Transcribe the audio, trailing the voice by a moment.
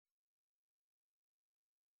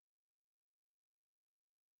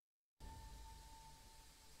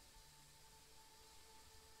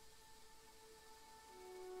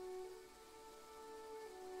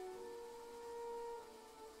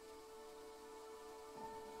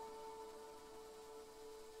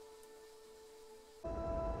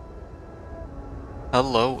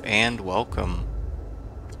Hello and welcome.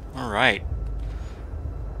 Alright.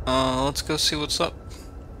 Let's go see what's up.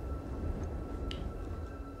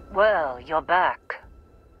 Well, you're back.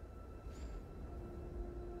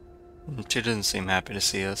 She didn't seem happy to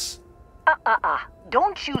see us.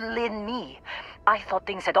 Don't you lin me. I thought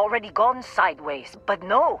things had already gone sideways, but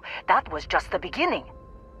no, that was just the beginning.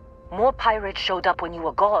 More pirates showed up when you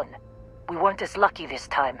were gone. We weren't as lucky this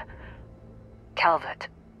time. Calvert,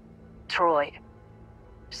 Troy,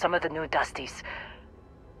 some of the new Dusties,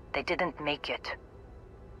 they didn't make it.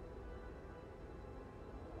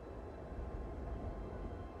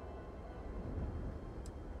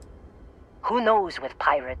 Who knows with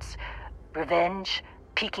pirates? Revenge,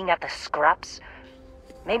 peeking at the scraps.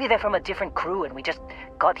 Maybe they're from a different crew and we just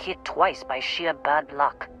got hit twice by sheer bad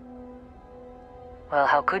luck. Well,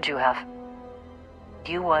 how could you have?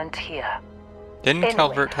 You weren't here. Didn't Anyway,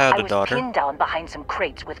 Calvert had I a was daughter? pinned down behind some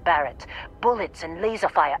crates with Barrett. Bullets and laser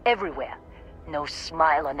fire everywhere. No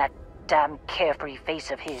smile on that damn carefree face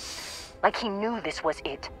of his. Like he knew this was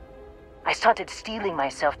it. I started steeling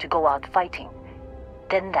myself to go out fighting.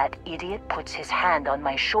 Then that idiot puts his hand on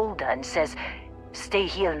my shoulder and says, "Stay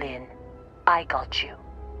here, Lynn. I got you."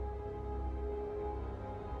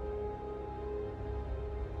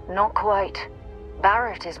 Not quite.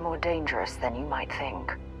 Barrett is more dangerous than you might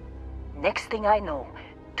think. Next thing I know,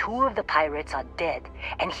 2 of the pirates are dead,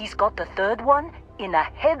 and he's got the 3rd one in a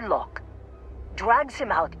headlock. Drags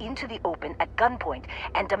him out into the open at gunpoint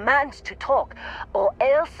and demands to talk, or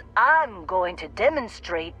else I'm going to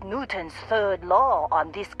demonstrate Newton's 3rd law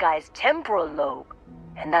on this guy's temporal lobe.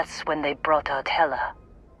 And that's when they brought out Hella.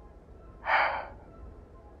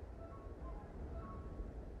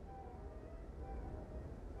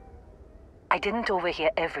 I didn't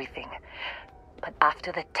overhear everything, but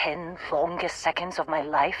after the 10 longest seconds of my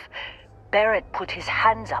life, Barrett put his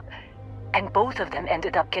hands up, and both of them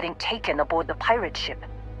ended up getting taken aboard the pirate ship.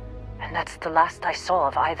 And that's the last I saw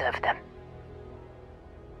of either of them.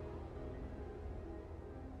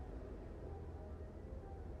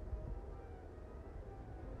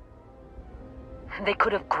 They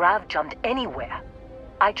could have grav-jumped anywhere.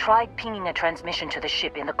 I tried pinging a transmission to the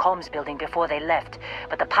ship in the comms building before they left,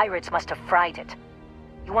 but the pirates must have fried it.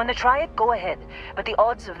 You want to try it? Go ahead. But the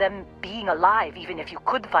odds of them being alive, even if you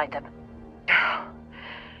could find them...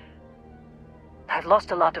 I've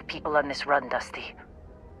lost a lot of people on this run, Dusty.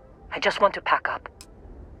 I just want to pack up.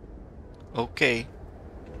 Okay.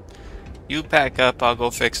 You pack up, I'll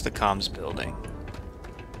go fix the comms building.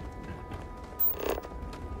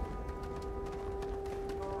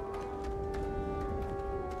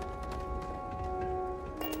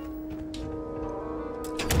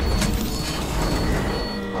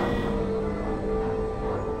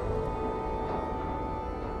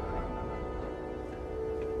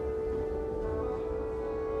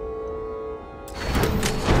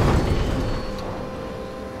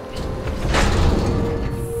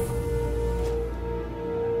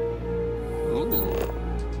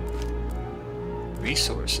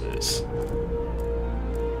 Resources.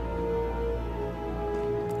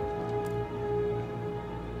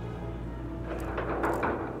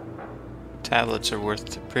 Tablets are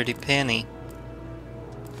worth a pretty penny.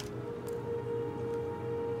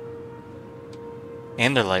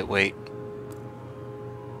 And they're lightweight.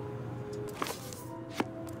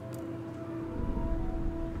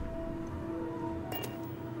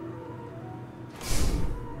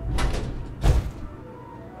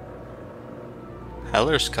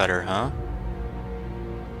 Heller's cutter, huh?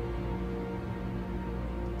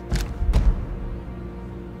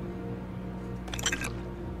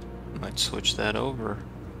 Might switch that over.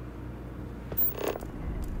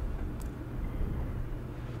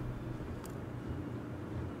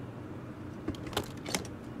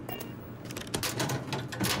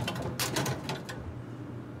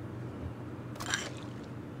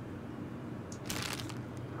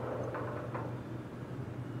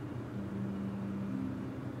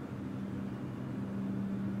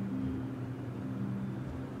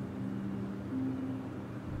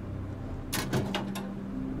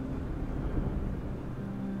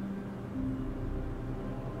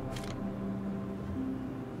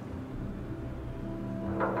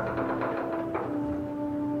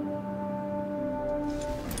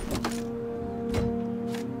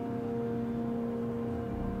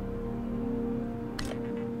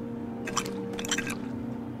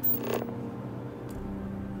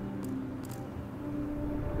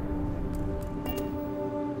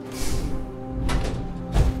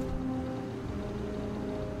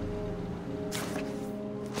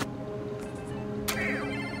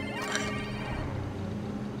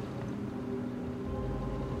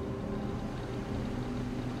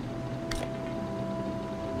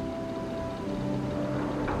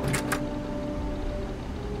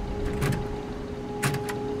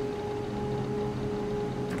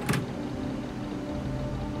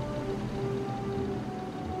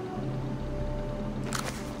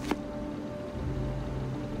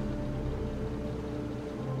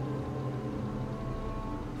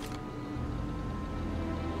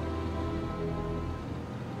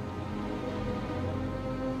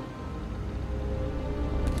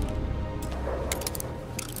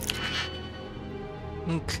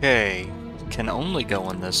 Okay. Can only go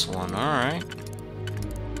in this one, alright.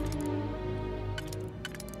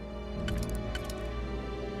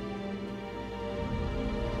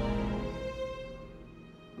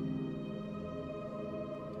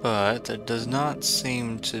 But there does not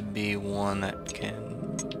seem to be one that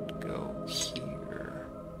can go here.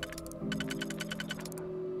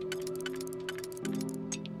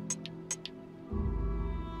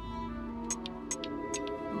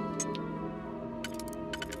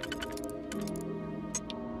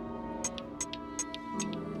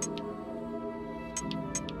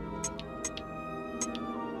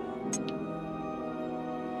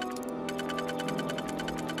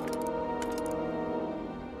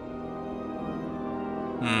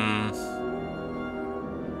 Hmm.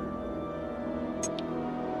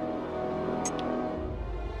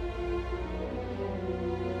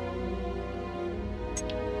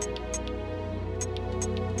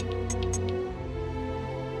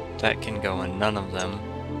 That can go in none of them.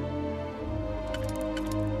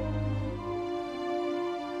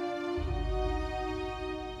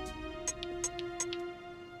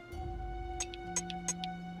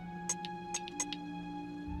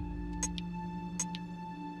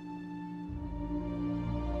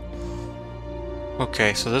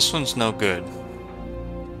 Okay, so this one's no good.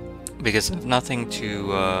 Because I have nothing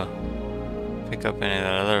to pick up any of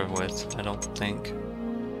that other with, I don't think.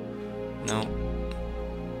 No.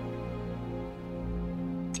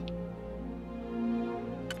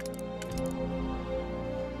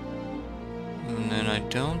 And then I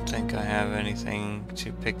don't think I have anything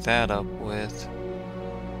to pick that up with.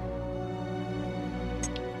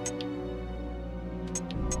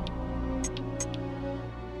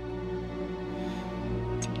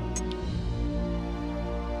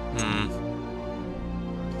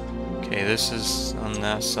 Okay, this is on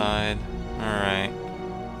that side. Alright.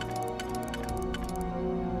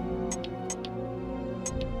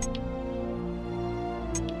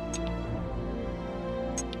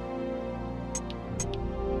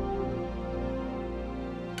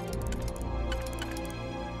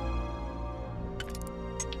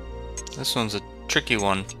 This one's a tricky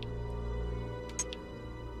one.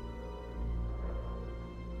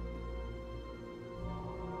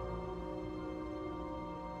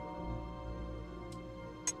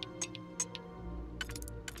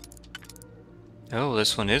 Oh,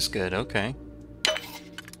 this one is good, okay.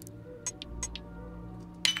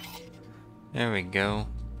 There we go.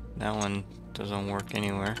 That one doesn't work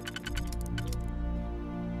anywhere.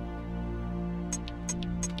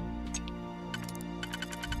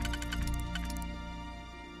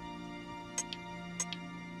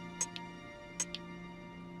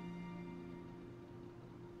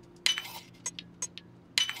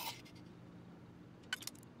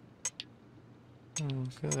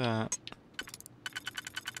 Look at that.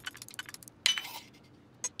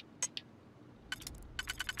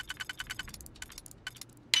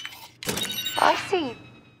 I see.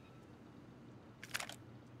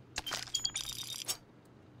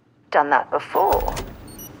 Done that before.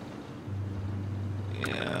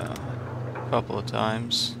 Yeah, a couple of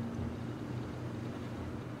times.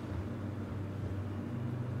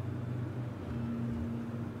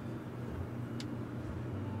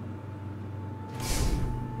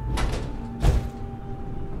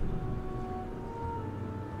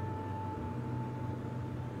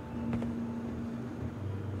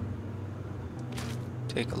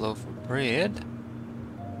 Take a loaf of bread.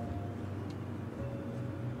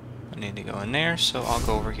 I need to go in there, so I'll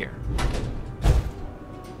go over here.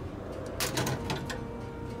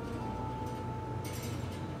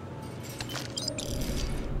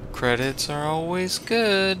 Credits are always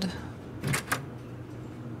good.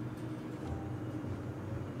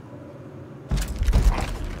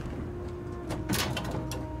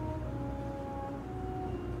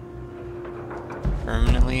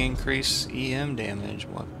 Permanently increase EM damage.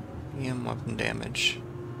 What? EM weapon damage.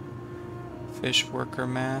 Fish worker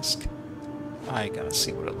mask. I gotta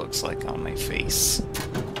see what it looks like on my face.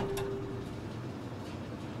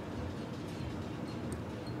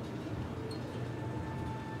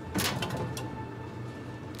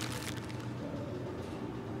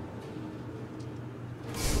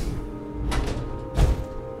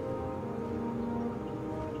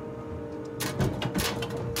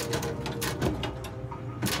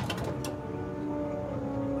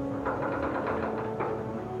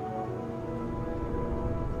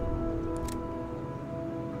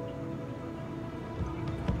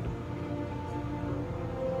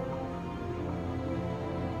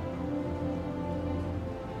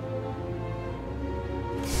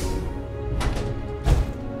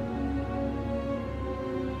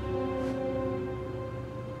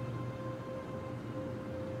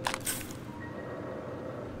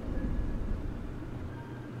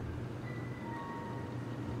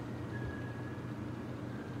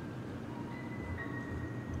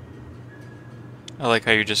 I like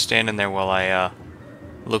how you're just standing there while I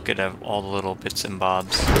look at all the little bits and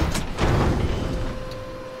bobs.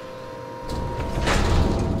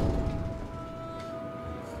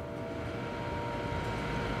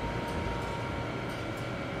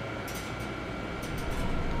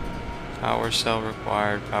 Power cell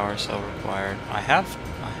required, power cell required. I have.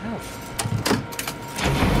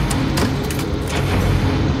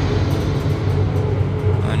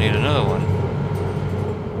 I need another one.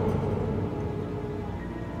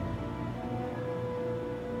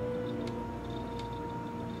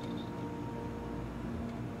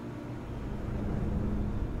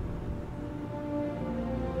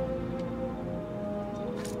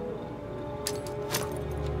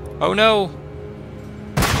 Oh no!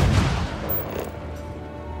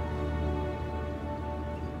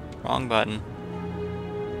 Wrong button.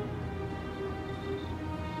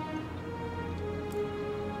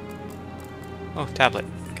 Oh, tablet.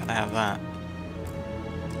 Gotta have that.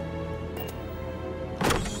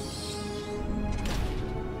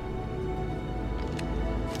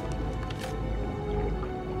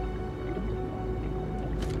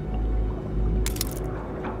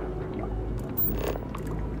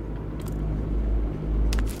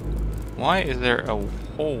 Why is there a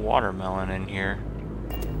whole watermelon in here?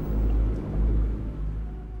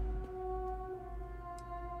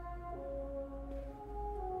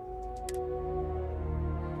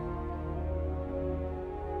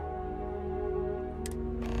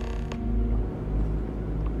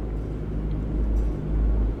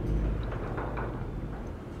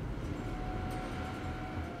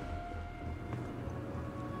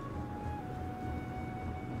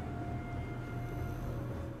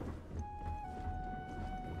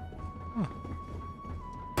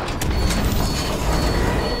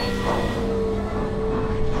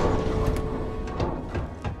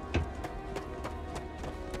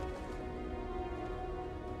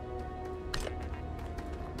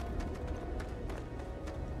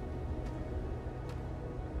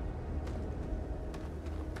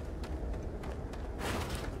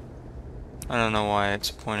 I don't know why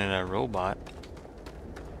it's pointed at a robot.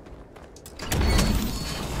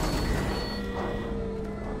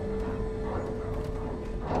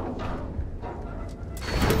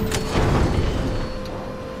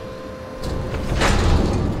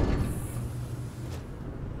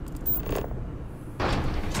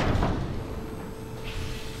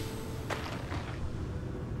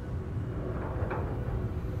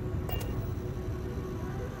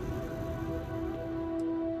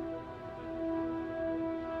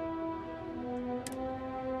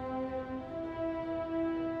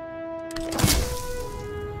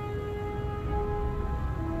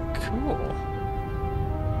 Cool.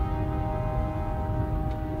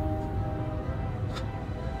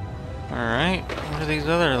 Alright, what are these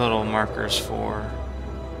other little markers for?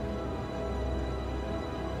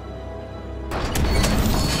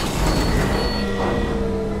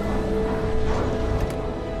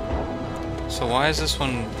 So why is this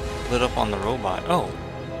one lit up on the robot? Oh.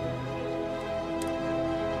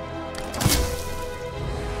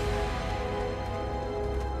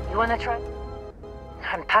 You wanna try?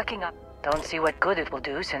 I'm packing up. Don't see what good it will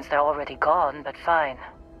do since they're already gone, but fine.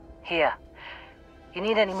 Here. You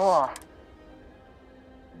need any more?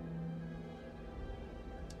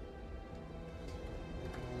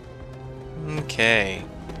 Okay.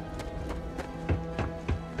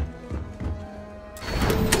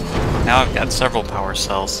 Now I've got several power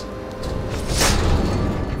cells.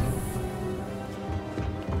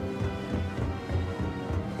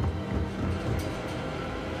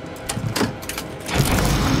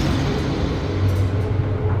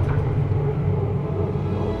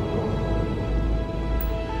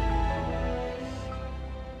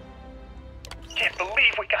 Can't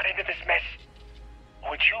believe we got into this mess.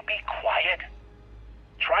 Would you be quiet?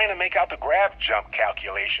 Trying to make out the grav jump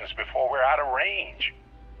calculations before we're out of range.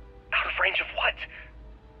 Out of range of what?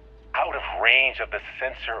 Out of range of the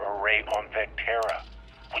sensor array on Vectera.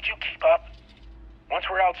 Would you keep up? Once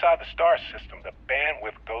we're outside the star system, the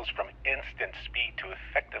bandwidth goes from instant speed to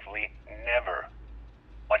effectively never.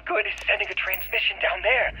 What good is sending a transmission down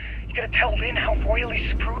there? You gonna tell Lynn how royally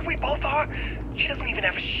screwed we both are? She doesn't even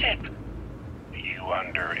have a ship. You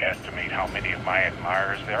underestimate how many of my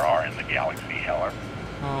admirers there are in the galaxy, Heller.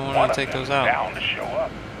 Oh, why don't I take those out? Bound to show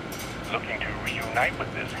up, looking to reunite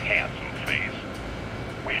with this handsome face.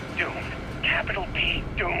 We're doomed. Capital D,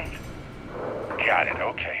 doomed. Got it,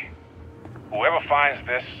 okay. Whoever finds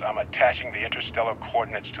this, I'm attaching the interstellar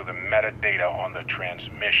coordinates to the metadata on the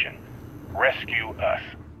transmission. Rescue us.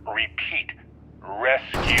 Repeat.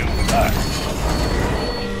 Rescue us.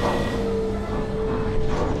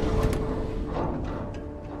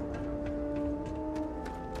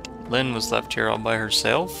 Lynn was left here all by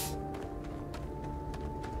herself?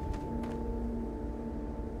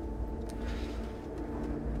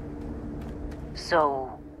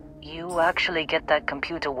 So, you actually get that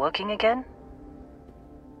computer working again?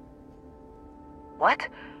 What?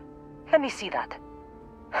 Let me see that.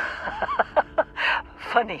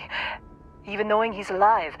 Funny. Even knowing he's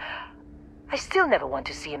alive, I still never want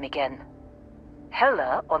to see him again.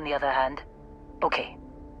 Hella, on the other hand. Okay.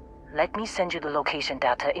 Let me send you the location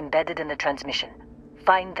data embedded in the transmission.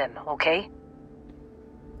 Find them, okay?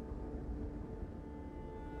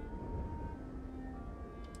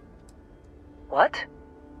 What?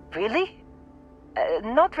 Really?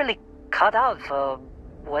 Not really cut out for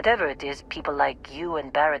whatever it is people like you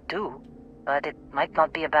and Barrett do. But it might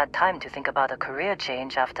not be a bad time to think about a career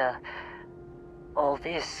change after all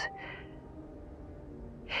this.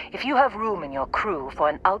 If you have room in your crew for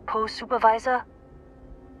an outpost supervisor,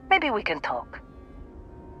 maybe we can talk.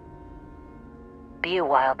 Be a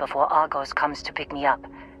while before Argos comes to pick me up.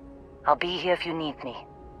 I'll be here if you need me.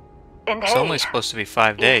 And It's hey, only supposed to be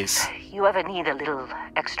 5 days. if you ever need a little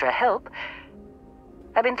extra help,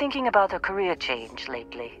 I've been thinking about a career change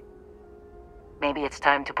lately. Maybe it's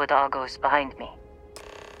time to put Argos behind me.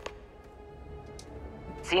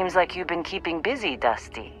 Seems like you've been keeping busy,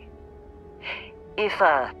 Dusty. If,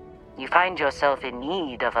 you find yourself in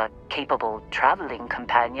need of a capable traveling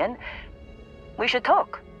companion, we should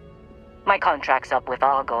talk. My contract's up with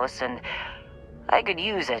Argos, and I could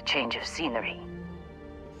use a change of scenery.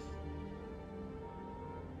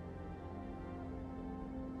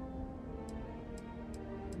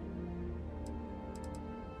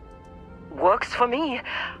 Works for me.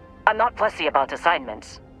 I'm not fussy about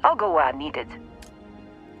assignments. I'll go where I'm needed.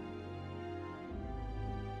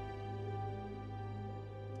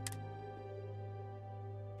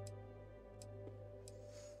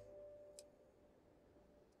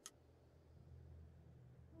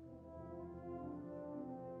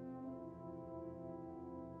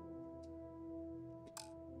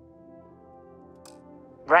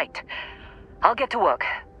 Right. I'll get to work.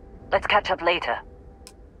 Let's catch up later.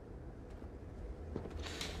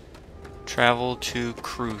 Travel to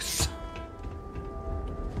Kruth.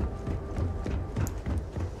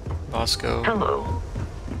 Bosco. Hello.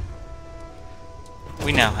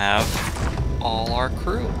 We now have all our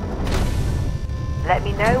crew. Let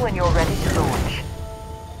me know when you're ready to launch.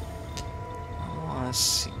 Let's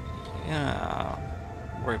see. Yeah,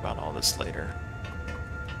 worry about all this later.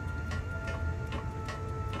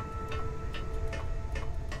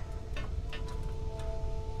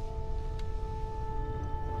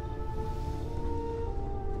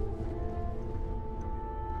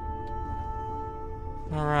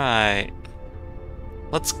 Alright.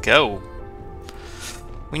 Let's go.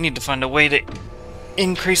 We need to find a way to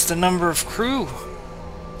increase the number of crew.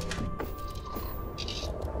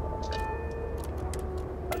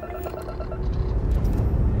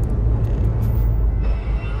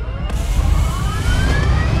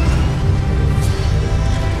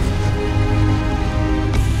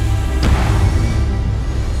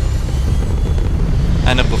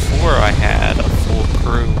 I know before I had a full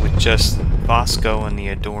crew with just Bosco and the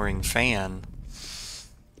adoring fan.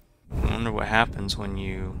 I wonder what happens when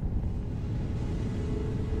you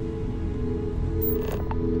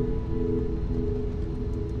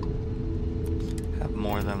have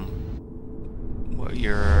more than what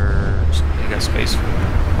you got space for.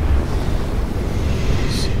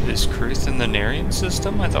 Is Kruth in the Narian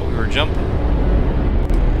system? I thought we were jumping.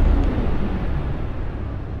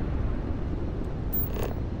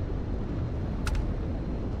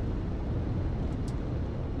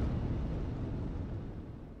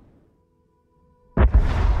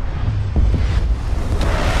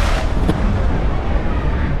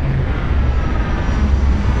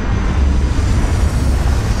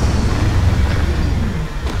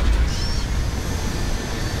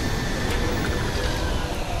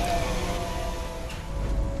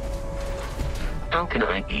 How can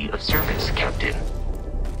I be of service, Captain?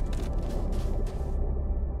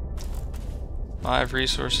 5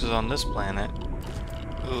 resources on this planet.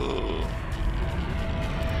 Ooh.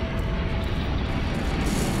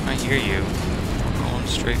 I hear you. I'm going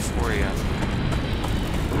straight for you.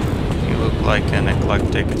 You look like an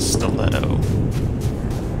eclectic stiletto.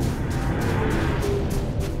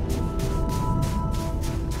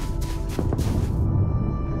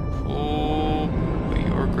 Oh,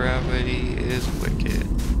 your gravity is wicked.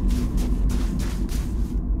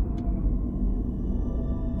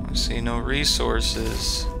 I see no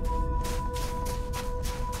resources.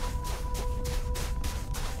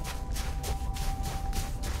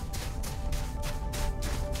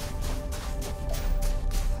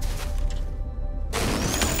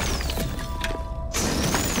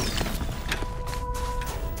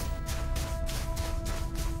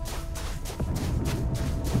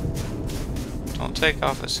 take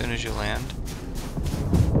off as soon as you land.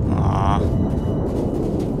 Aww.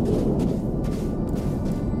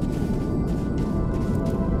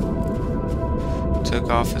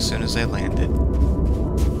 Took off as soon as they landed.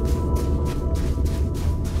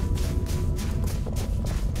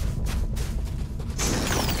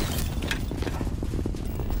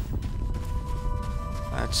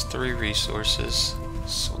 That's 3 resources.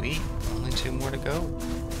 Sweet. Only 2 more to go.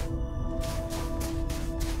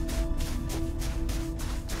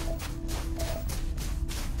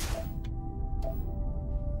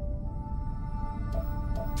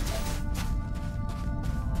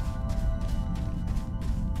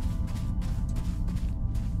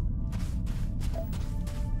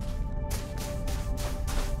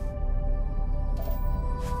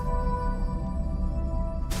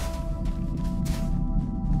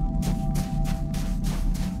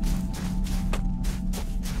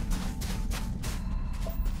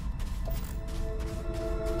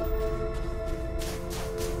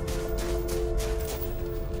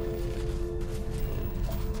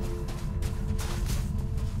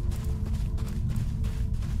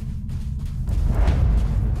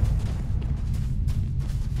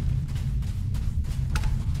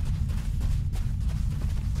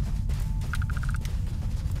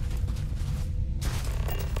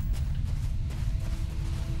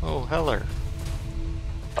 Oh, Heller.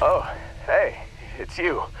 Oh, hey, it's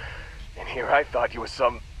you. And here I thought you were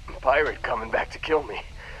some pirate coming back to kill me.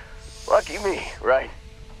 Lucky me, right?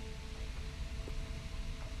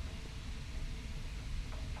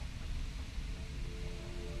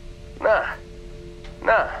 Nah,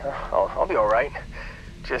 I'll be alright.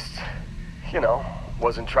 Just,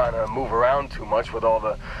 wasn't trying to move around too much with all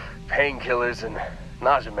the painkillers and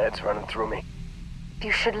nausea meds running through me.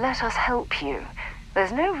 You should let us help you.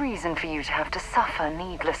 There's no reason for you to have to suffer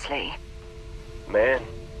needlessly. Man,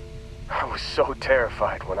 I was so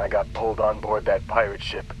terrified when I got pulled on board that pirate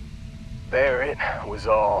ship. There it was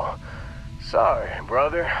all, sorry,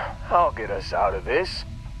 brother, I'll get us out of this.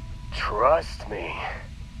 Trust me.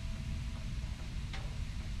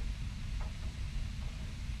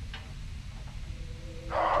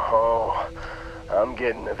 Oh, I'm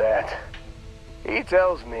getting to that. He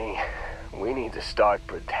tells me we need to start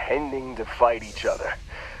pretending to fight each other.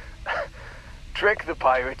 Trick the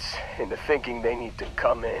pirates into thinking they need to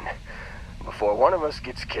come in before one of us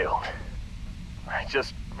gets killed. I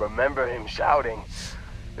just remember him shouting,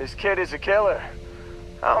 "This kid is a killer.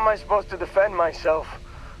 How am I supposed to defend myself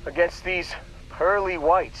against these pearly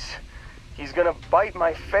whites? He's gonna bite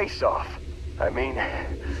my face off." I mean,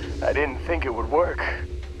 I didn't think it would work,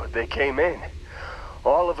 but they came in.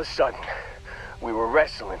 All of a sudden, we were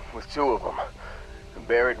wrestling with 2 of them.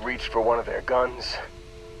 Barrett reached for one of their guns.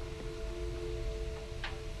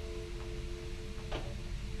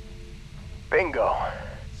 Bingo.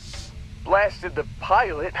 Blasted the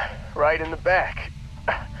pilot right in the back.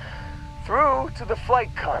 Through to the flight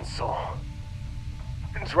console.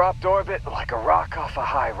 And dropped orbit like a rock off a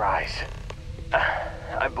high rise.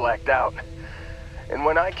 I blacked out. And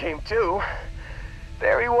when I came to,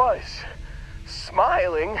 there he was,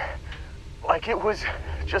 smiling like it was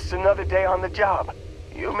just another day on the job.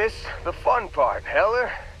 You missed the fun part,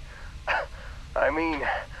 Heller. I mean,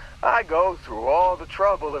 I go through all the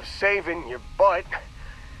trouble of saving your butt,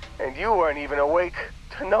 and you weren't even awake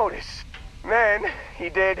to notice. Then he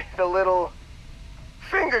did the little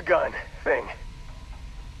finger gun thing.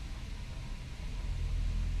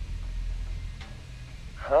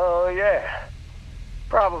 Oh yeah,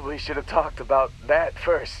 probably should have talked about that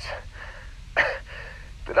first.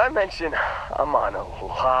 Did I mention I'm on a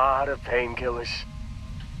lot of painkillers?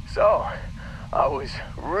 So, I was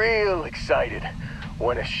real excited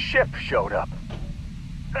when a ship showed up.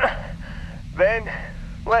 Then,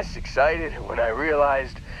 less excited when I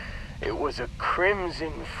realized it was a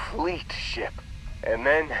Crimson Fleet ship. And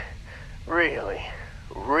then,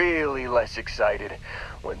 really less excited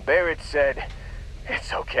when Barrett said,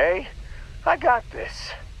 "It's okay, I got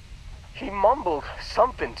this." He mumbled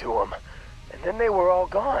something to him, and then they were all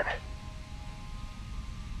gone.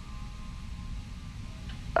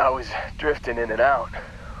 I was drifting in and out,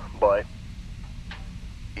 but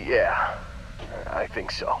yeah, I think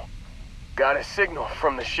so. Got a signal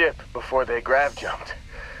from the ship before they grav jumped.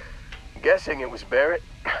 Guessing it was Barrett.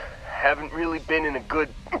 Haven't really been in a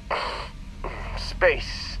good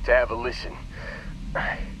space to have a listen.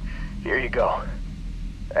 Here you go.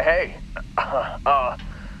 Hey,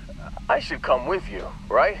 I should come with you,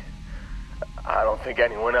 right? I don't think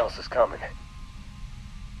anyone else is coming.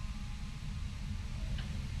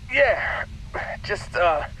 Yeah, just,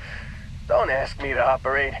 don't ask me to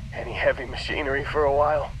operate any heavy machinery for a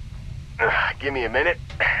while. Give me a minute.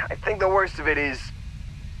 I think the worst of it is...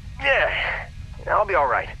 Yeah, I'll be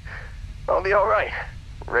alright. I'll be alright.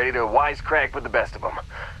 Ready to wisecrack with the best of them.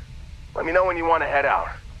 Let me know when you want to head out.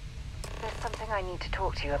 There's something I need to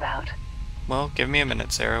talk to you about. Well, give me a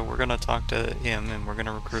minute, Sarah. We're gonna talk to him, and we're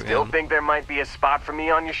gonna recruit Still him. think there might be a spot for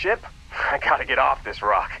me on your ship? I gotta get off this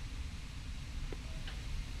rock.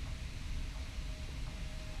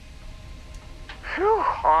 Whew,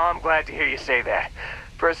 oh, I'm glad to hear you say that.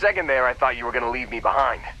 For a second there, I thought you were gonna leave me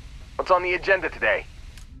behind. What's on the agenda today?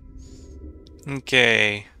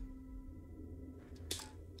 Okay.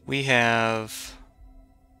 We have...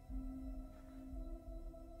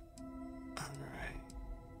 Alright.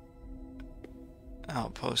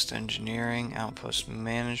 Outpost engineering, outpost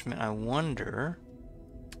management. I wonder...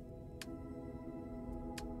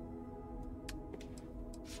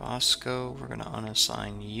 Fosco, we're gonna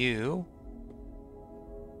unassign you.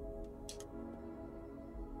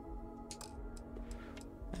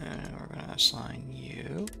 And we're gonna assign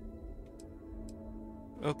you.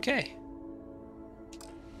 Okay.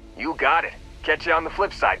 You got it. Catch you on the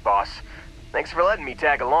flip side, boss. Thanks for letting me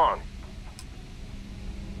tag along.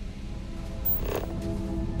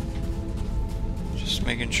 Just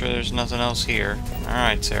making sure there's nothing else here.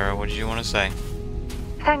 Alright, Sarah, what did you want to say?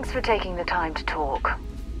 Thanks for taking the time to talk.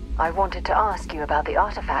 I wanted to ask you about the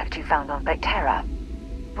artifact you found on Vectera.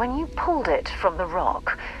 When you pulled it from the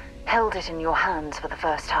rock, held it in your hands for the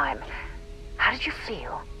first time, how did you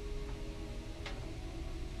feel?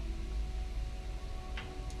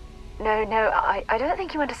 No, I don't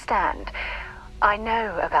think you understand. I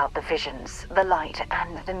know about the visions, the light,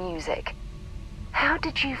 and the music. How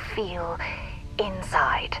did you feel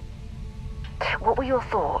inside? What were your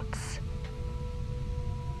thoughts?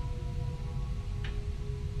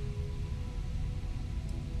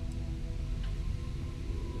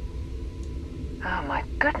 Oh my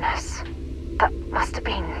goodness. That must have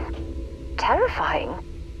been terrifying.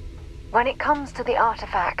 When it comes to the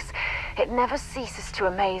artifacts, it never ceases to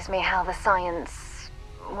amaze me how the science,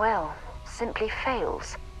 well, simply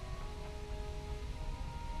fails.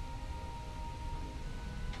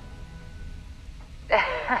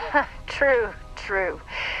 True.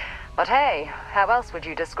 But hey, how else would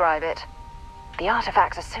you describe it? The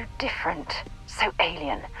artifacts are so different, so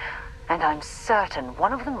alien, and I'm certain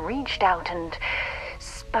one of them reached out and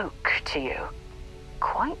spoke to you.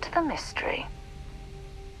 Quite the mystery.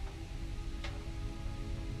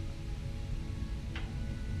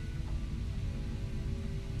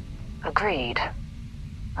 Agreed.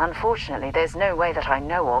 Unfortunately, there's no way that I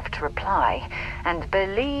know of to reply, and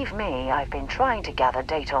believe me, I've been trying to gather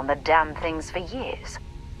data on the damn things for years.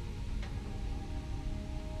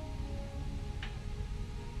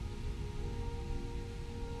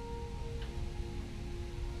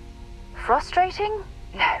 Frustrating?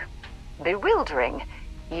 No. Bewildering?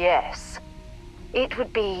 Yes. It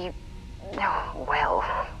would be, oh,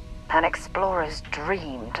 well, an explorer's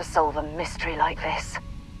dream to solve a mystery like this.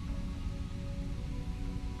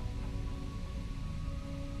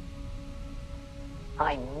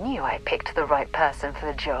 I knew I picked the right person for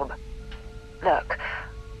the job. Look,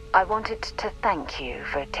 I wanted to thank you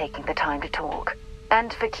for taking the time to talk,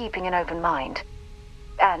 and for keeping an open mind.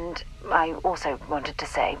 And I also wanted to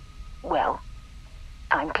say, well,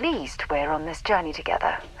 I'm pleased we're on this journey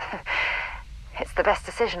together. It's the best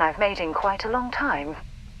decision I've made in quite a long time.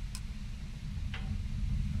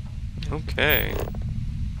 Okay.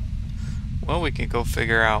 Well, we can go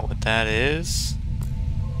figure out what that is.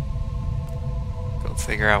 Go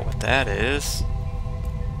figure out what that is.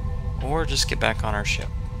 Or just get back on our ship.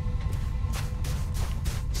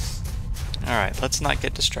 Alright, let's not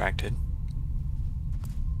get distracted.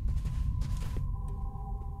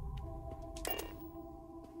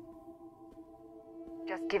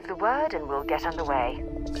 Just give the word and we'll get underway.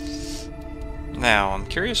 Now, I'm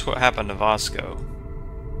curious what happened to Vasco.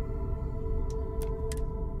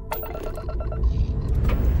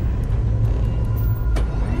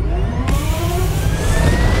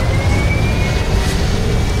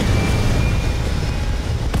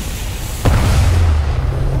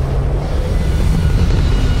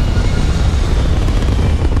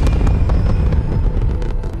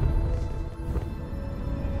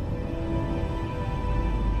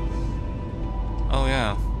 Oh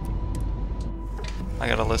yeah. I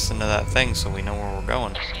gotta listen to that thing so we know where we're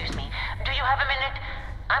going. Excuse me, do you have a minute?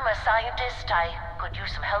 I'm a scientist. I could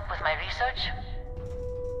use some help with my research.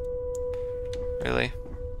 Really?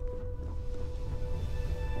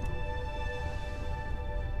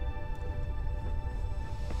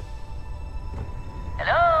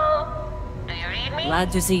 Hello? Do you read me?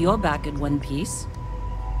 Glad to see you're back in one piece.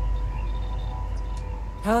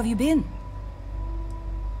 How have you been?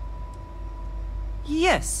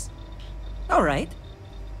 Yes. All right.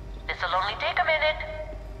 This'll only take a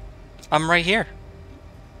minute. I'm right here.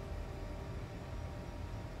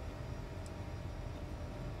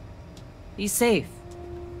 Be safe.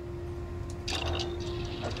 Do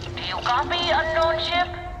you copy, unknown ship?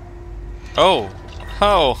 Oh.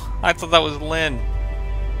 Oh. I thought that was Lynn.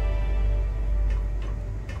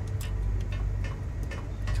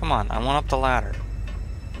 Come on. I want up the ladder.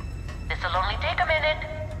 This'll only take a minute.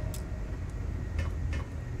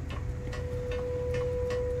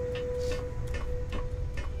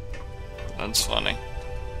 That's funny.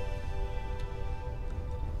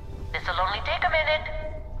 This'll only take a minute.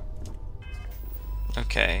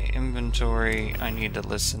 Okay, inventory. I need to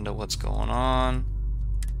listen to what's going on.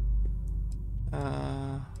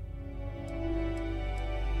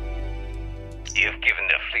 You've given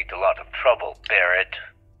the fleet a lot of trouble, Barrett.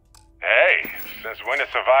 Hey, since when is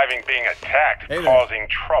surviving being attacked causing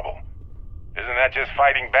trouble? Isn't that just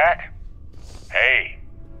fighting back? Hey,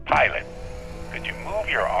 pilot, could you move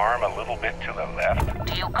your arm a little bit to the left?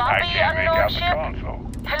 Do you I copy, can't make unknown out the ship? console.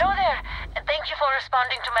 Hello there. Thank you for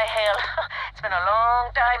responding to my hail. It's been a long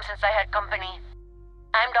time since I had company.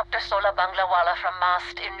 I'm Dr. Sola Banglawala from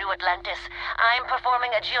MAST in New Atlantis. I'm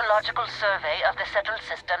performing a geological survey of the settled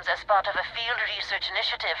systems as part of a field research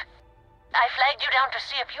initiative. I flagged you down to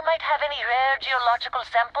see if you might have any rare geological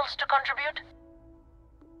samples to contribute.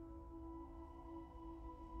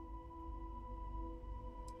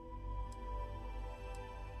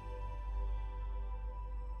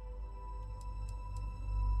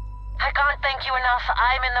 I can't thank you enough.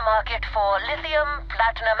 I'm in the market for lithium,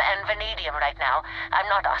 platinum, and vanadium right now. I'm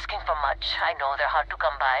not asking for much. I know they're hard to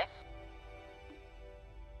come by.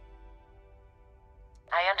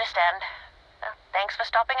 I understand. Thanks for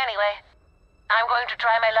stopping anyway. I'm going to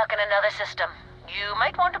try my luck in another system. You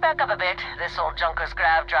might want to back up a bit. This old junker's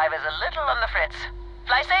grav drive is a little on the fritz.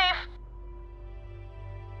 Fly safe!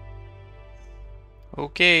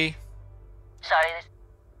 Okay. Sorry, this...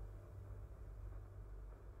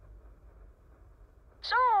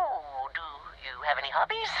 So, do you have any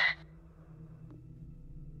hobbies?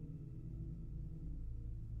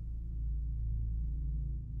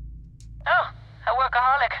 Oh, a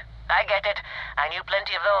workaholic. I get it. I knew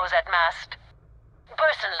plenty of those at MAST.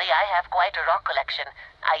 Personally, I have quite a rock collection.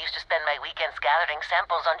 I used to spend my weekends gathering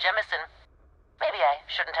samples on Jemison. Maybe I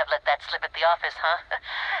shouldn't have let that slip at the office, huh?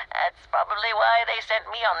 That's probably why they sent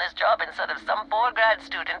me on this job instead of some poor grad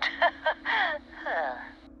student.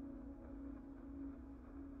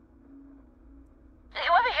 You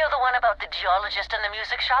ever hear the one about the geologist in the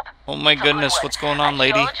music shop? Oh my It's a good goodness, one. what's going on,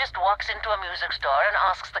 lady? A geologist walks into a music store and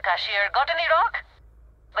asks the cashier, "Got any rock?"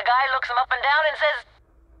 The guy looks him up and down and says,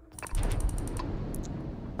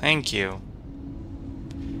 Thank you.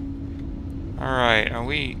 Alright, are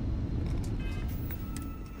we...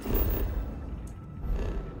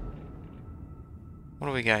 What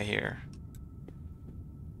do we got here?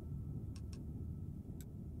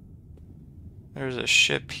 There's a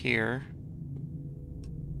ship here.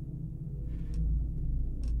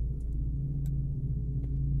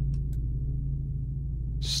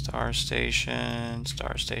 Star station,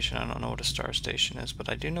 star station. I don't know what a star station is, but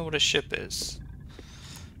I do know what a ship is.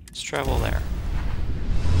 Let's travel there.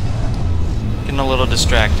 Getting a little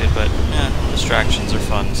distracted, but yeah, distractions are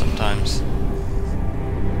fun sometimes.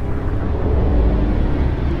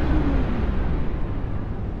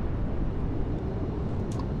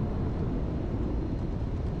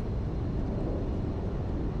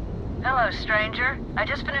 "Hello, stranger. I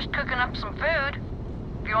just finished cooking up some food.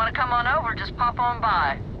 If you want to come on over, just pop on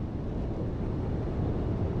by."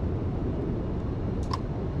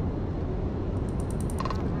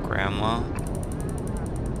 Grandma.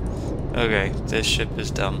 Okay, this ship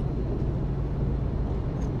is dumb.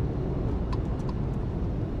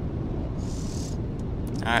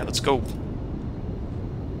 Alright, let's go.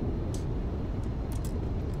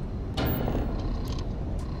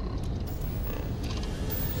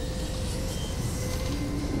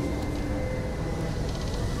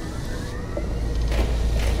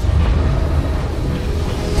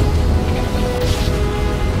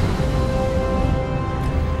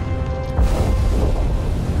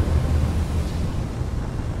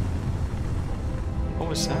 What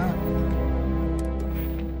was that?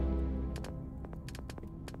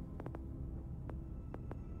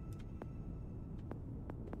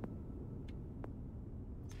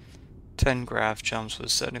 Ten graph jumps with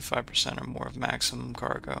 75% or more of maximum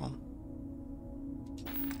cargo.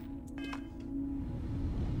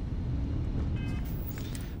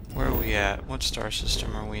 Where are we at? What star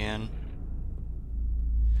system are we in?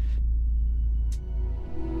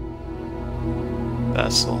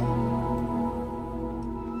 vessel.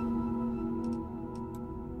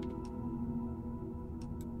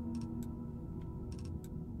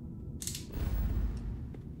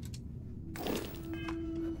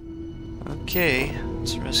 Okay,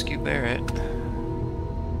 let's rescue Barrett.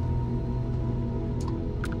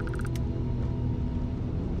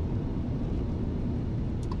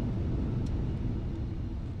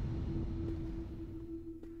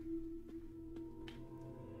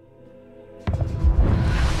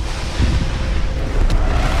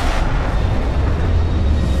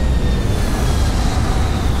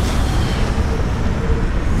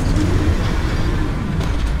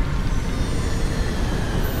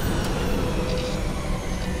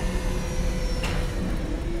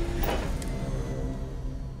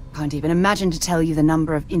 Can't even imagine to tell you the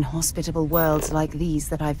number of inhospitable worlds like these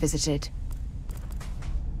that I've visited.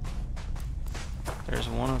 There's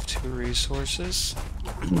one of two resources.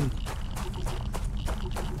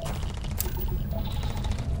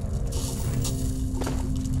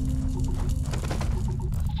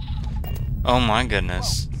 Oh my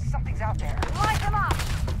goodness. Something's out there. Light them up!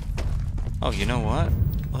 Oh, you know what?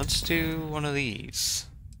 Let's do one of these.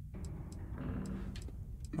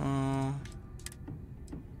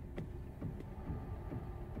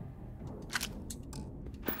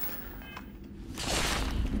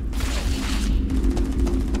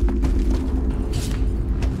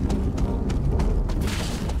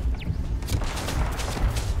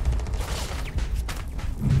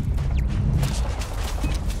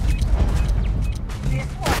 This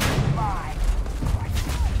one's mine.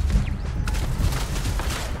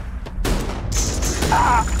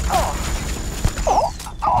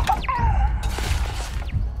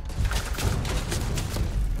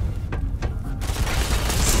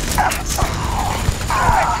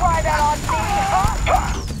 Try that on me,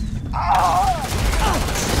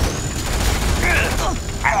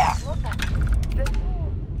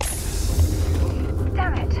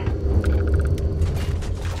 Damn it.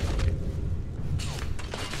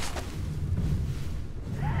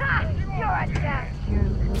 You're a damn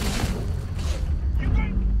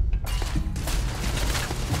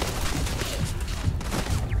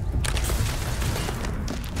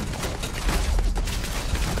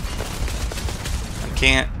I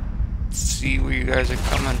can't see where you guys are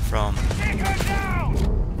coming from. Take her down!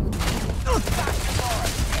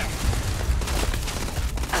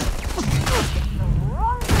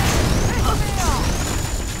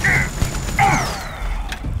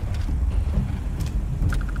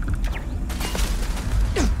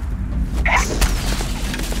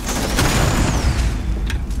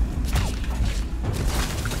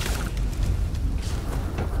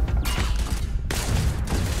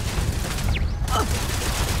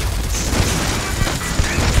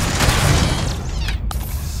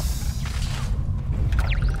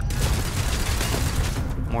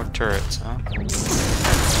 More turrets, huh?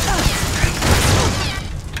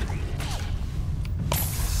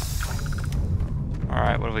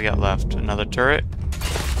 Alright, what do we got left? Another turret?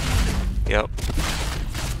 Yep.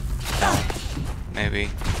 Maybe.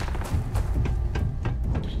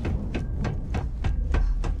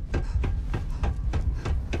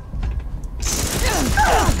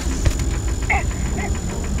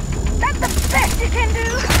 That's the best you can do!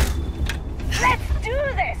 Let's do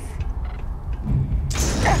this!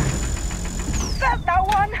 That's no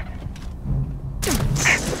one!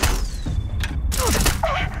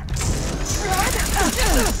 Blood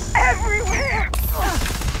everywhere!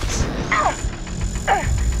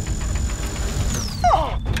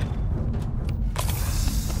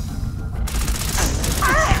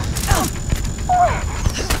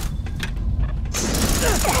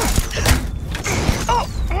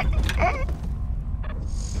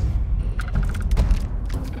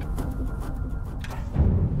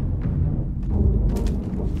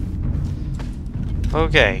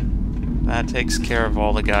 Okay, that takes care of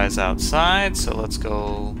all the guys outside, so let's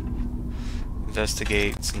go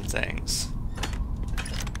investigate some things.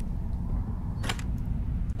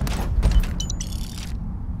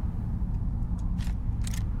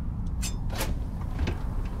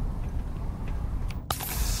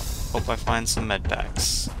 Hope I find some med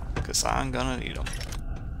packs, because I'm gonna need them.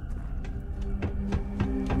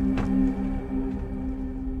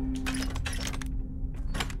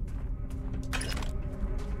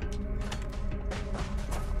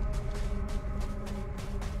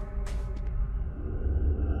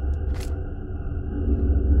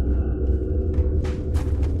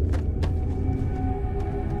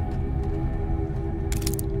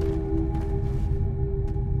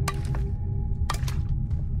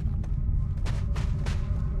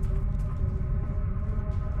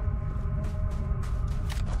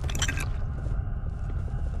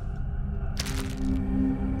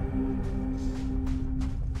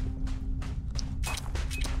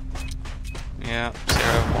 Yeah,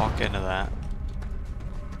 Sarah, walk into that.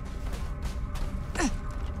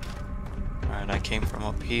 Alright, I came from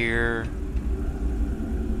up here.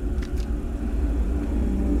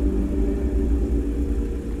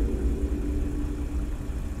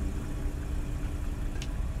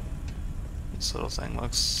 This little thing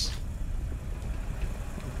looks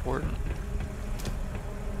important.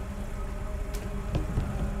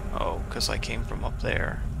 Oh, because I came from up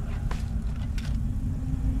there.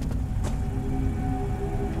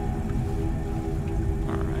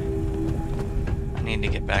 Alright. I need to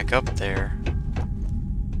get back up there.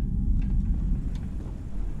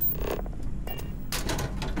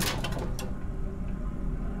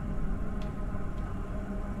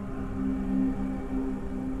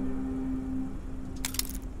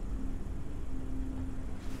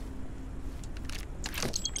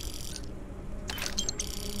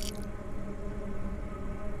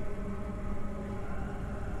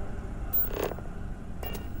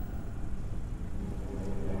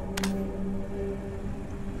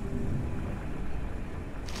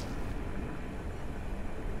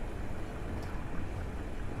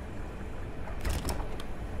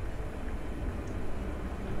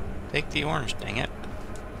 Take the orange, dang it.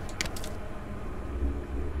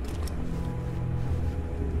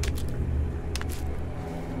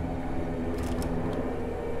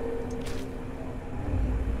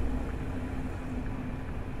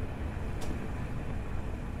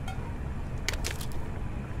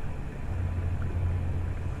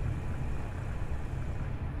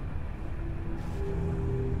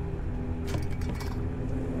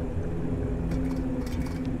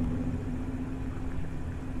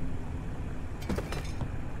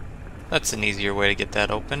 That's an easier way to get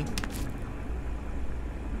that open.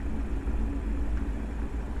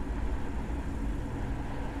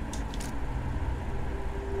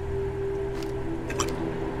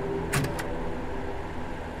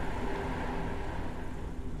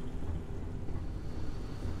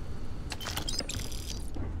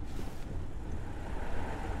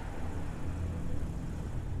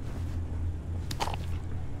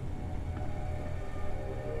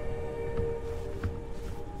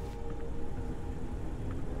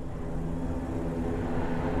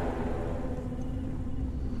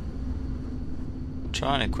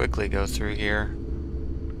 Trying to quickly go through here.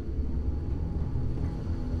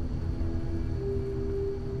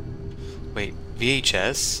 Wait,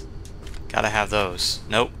 VHS? Gotta have those.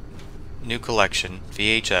 Nope. New collection.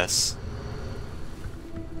 VHS.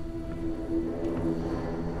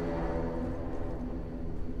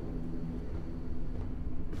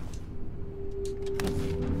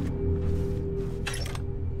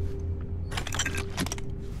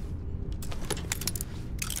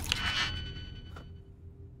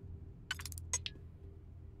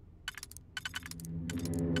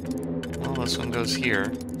 This one goes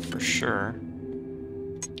here, for sure.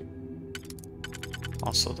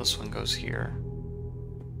 Also, this one goes here.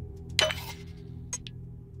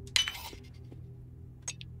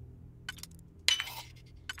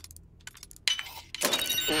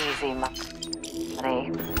 Easy, money.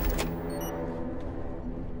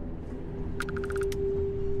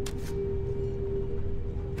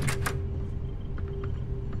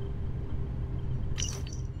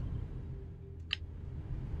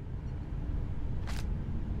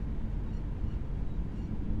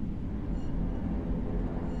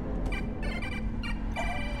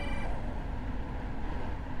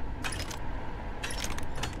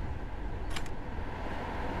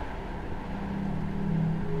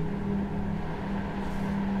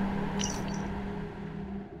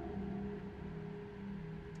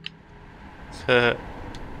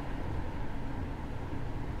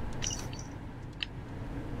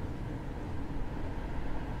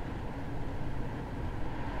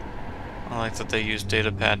 I like that they used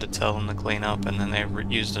datapad to tell them to clean up, and then they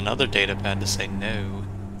used another datapad to say no.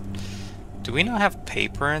 Do we not have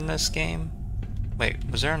paper in this game? Wait,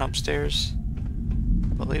 was there an upstairs?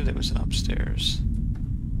 I believe there was an upstairs.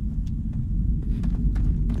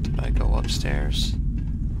 Did I go upstairs?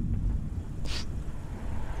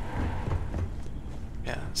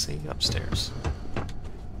 Yeah, see, upstairs.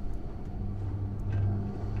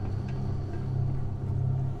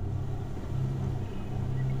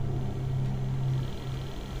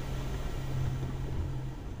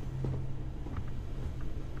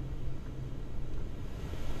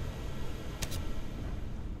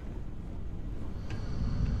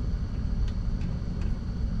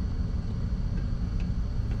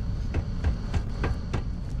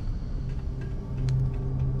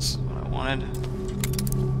 This is what I wanted.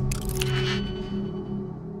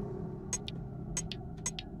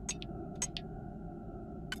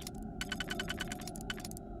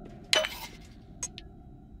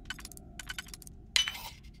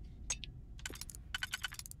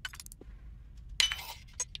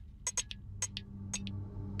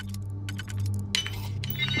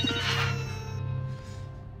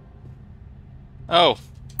 Oh!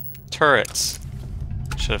 Turrets.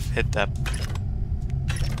 Should have hit that.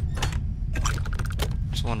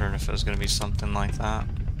 Just wondering if it was going to be something like that.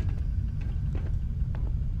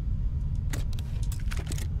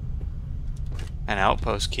 An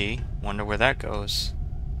outpost key. Wonder where that goes.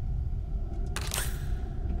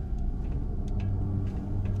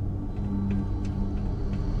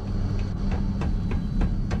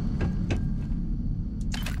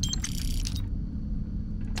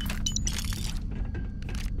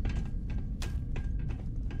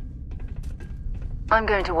 I'm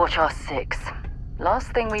going to watch our 6. Last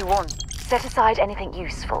thing we want. Set aside anything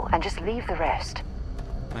useful and just leave the rest.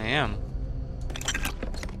 I am.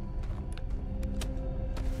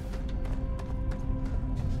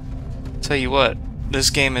 Tell you what, this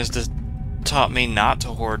game has just taught me not to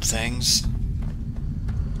hoard things.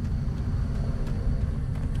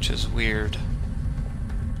 Which is weird.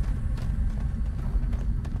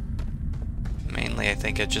 Mainly, I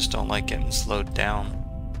think I just don't like getting slowed down.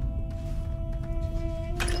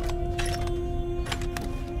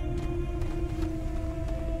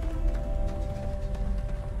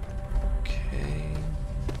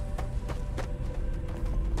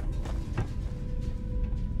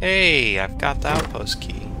 Hey, I've got the outpost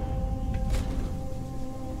key.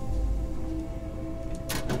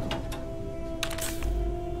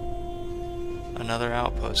 Another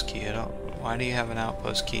outpost key. Why do you have an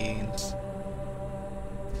outpost key?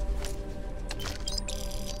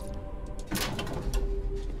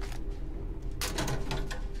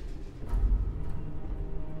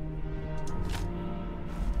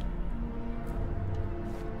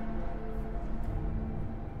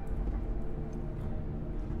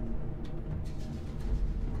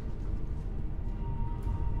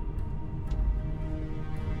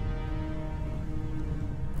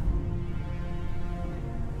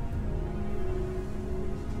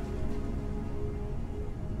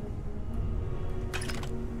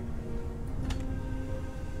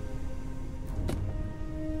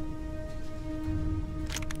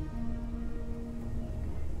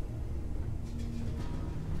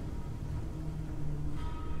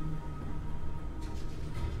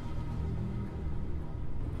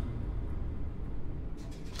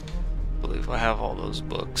 I believe I have all those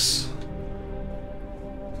books.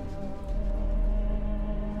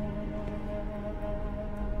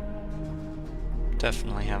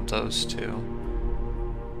 Definitely have those too.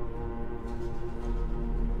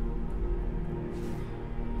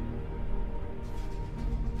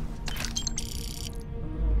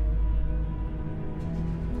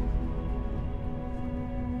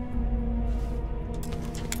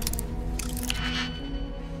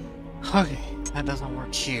 Okay, that doesn't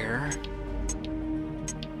work here.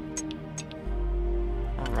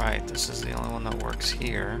 Alright, this is the only one that works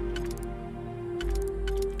here.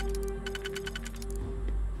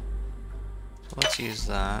 So let's use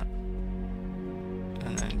that.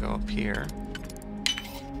 And then go up here.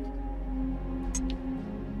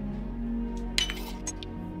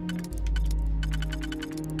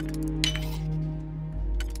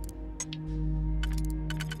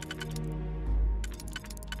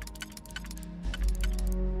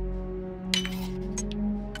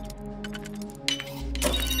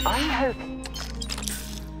 I'm hoping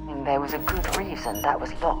there was a good reason that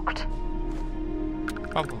was locked.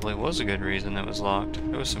 Probably was a good reason it was locked.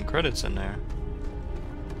 There was some credits in there.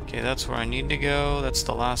 Okay, that's where I need to go. That's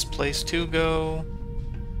the last place to go.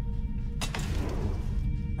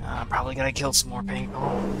 I'm probably gonna kill some more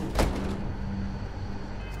people.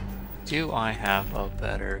 Do I have a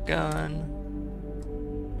better gun?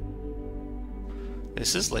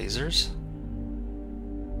 This is lasers.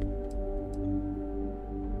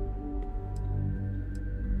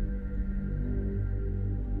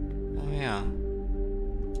 Oh yeah.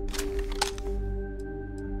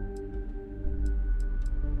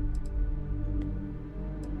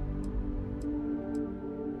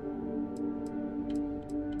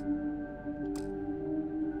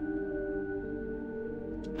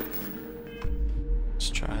 Let's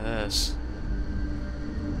try this.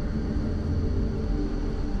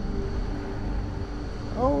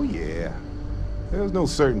 Oh yeah. There's no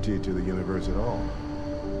certainty to the universe at all.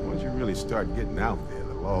 Once you really start getting out there,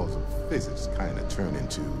 the laws of physics kind of turn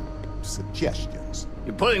into suggestions.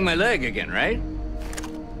 You're pulling my leg again, right?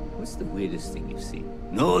 What's the weirdest thing you've seen?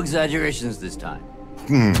 No exaggerations this time.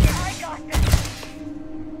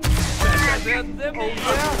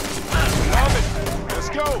 Let's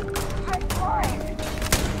go!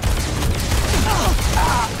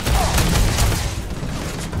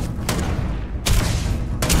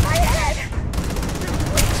 My head! You're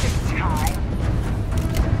wasting time.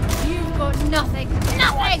 You've got nothing.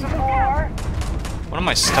 Nothing! More. What am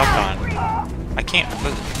I stuck on? I can't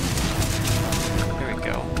move. There we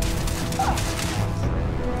go.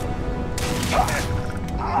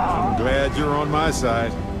 I'm glad you're on my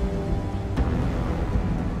side.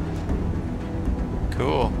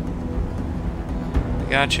 Cool. I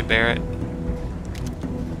got you, Barrett.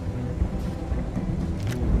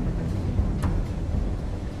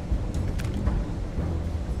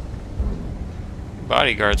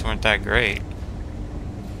 Bodyguards weren't that great.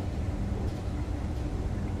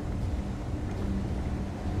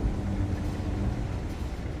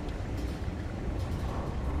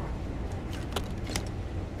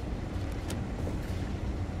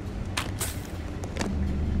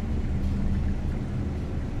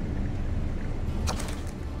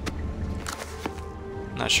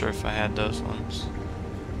 Not sure if I had those ones.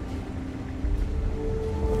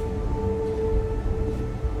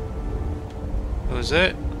 That was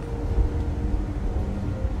it.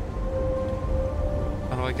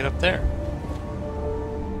 How do I get up there?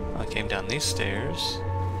 I came down these stairs.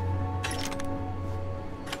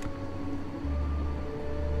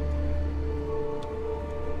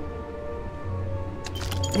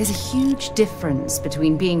 There's a huge difference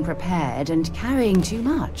between being prepared and carrying too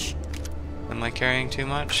much. Am I carrying too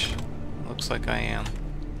much? Looks like I am.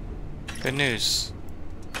 Good news.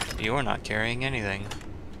 You're not carrying anything.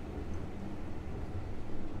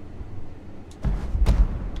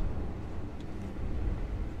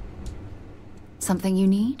 Something you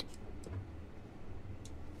need?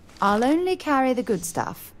 I'll only carry the good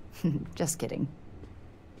stuff. Just kidding.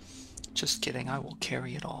 Just kidding, I will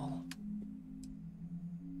carry it all.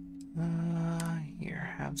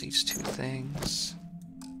 Here, have these two things.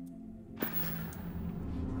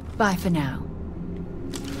 Bye for now.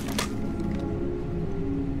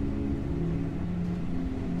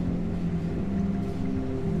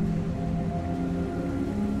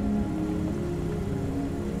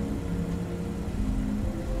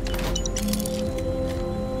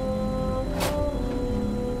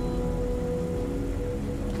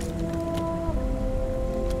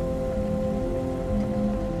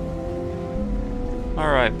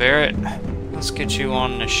 Alright, Barrett. Let's get you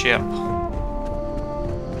on the ship.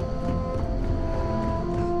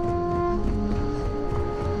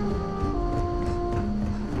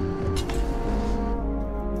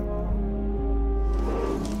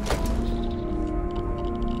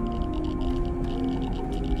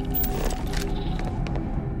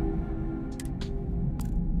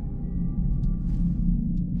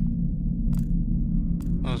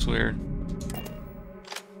 That was weird.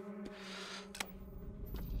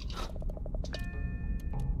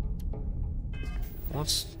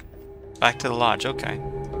 Let's back to the lodge, okay.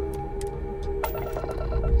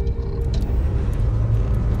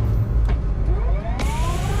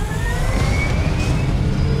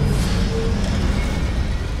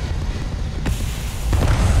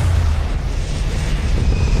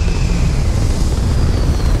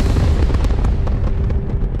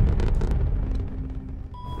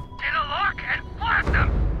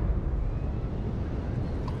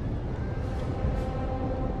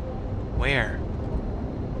 Where?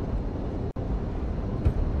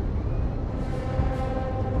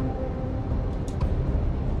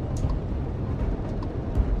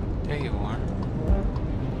 There you are.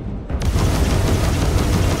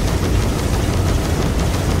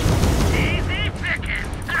 Easy pickings!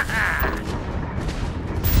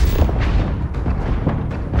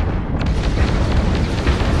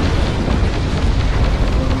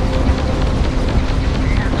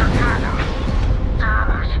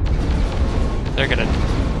 They're gonna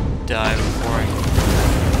die before I...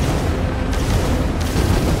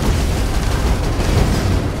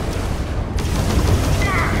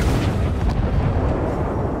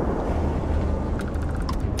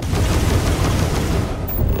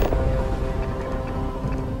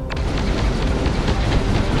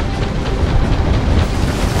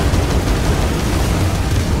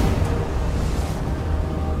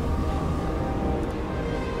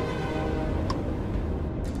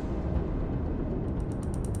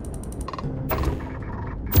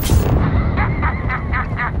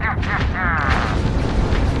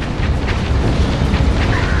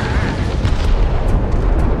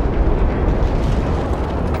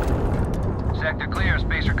 Sector clear,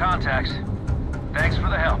 spacer contacts. Thanks for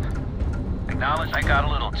the help. Acknowledge I got a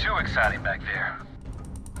little too exciting back there.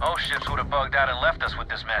 Most ships would have bugged out and left us with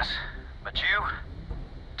this mess. But you,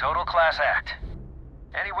 total class act.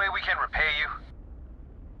 Any way we can repay you?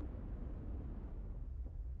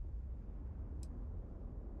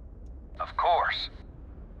 Of course.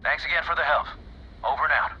 Thanks again for the help. Over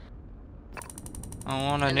and out. I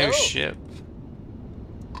want a new ship.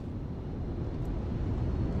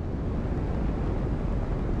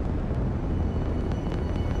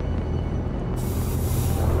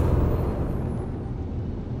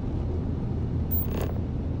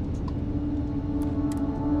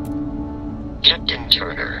 Captain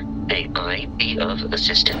Turner, may I be of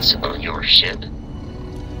assistance on your ship?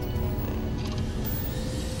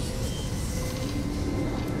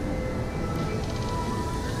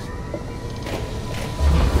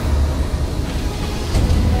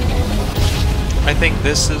 I think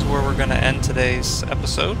this is where we're going to end today's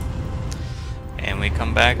episode. And we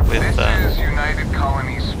come back with This is United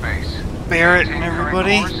Colonies Space. Barrett and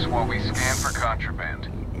everybody. While we scan for contraband.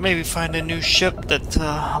 Maybe find a new ship that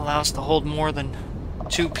allows to hold more than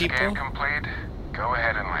 2 people. Scan complete. Go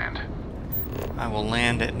ahead and land. I will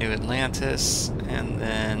land at New Atlantis, and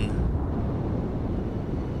then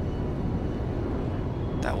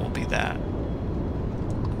that will be that.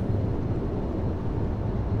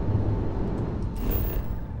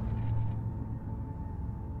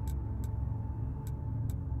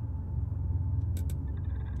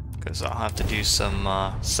 Because I'll have to do some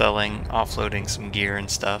selling, offloading some gear and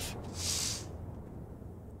stuff.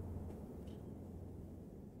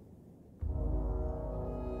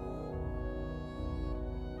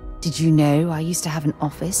 Did you know I used to have an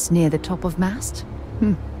office near the top of mast?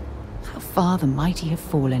 How far the mighty have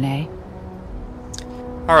fallen, eh?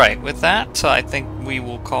 Alright, with that, I think we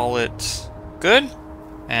will call it good,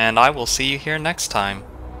 and I will see you here next time.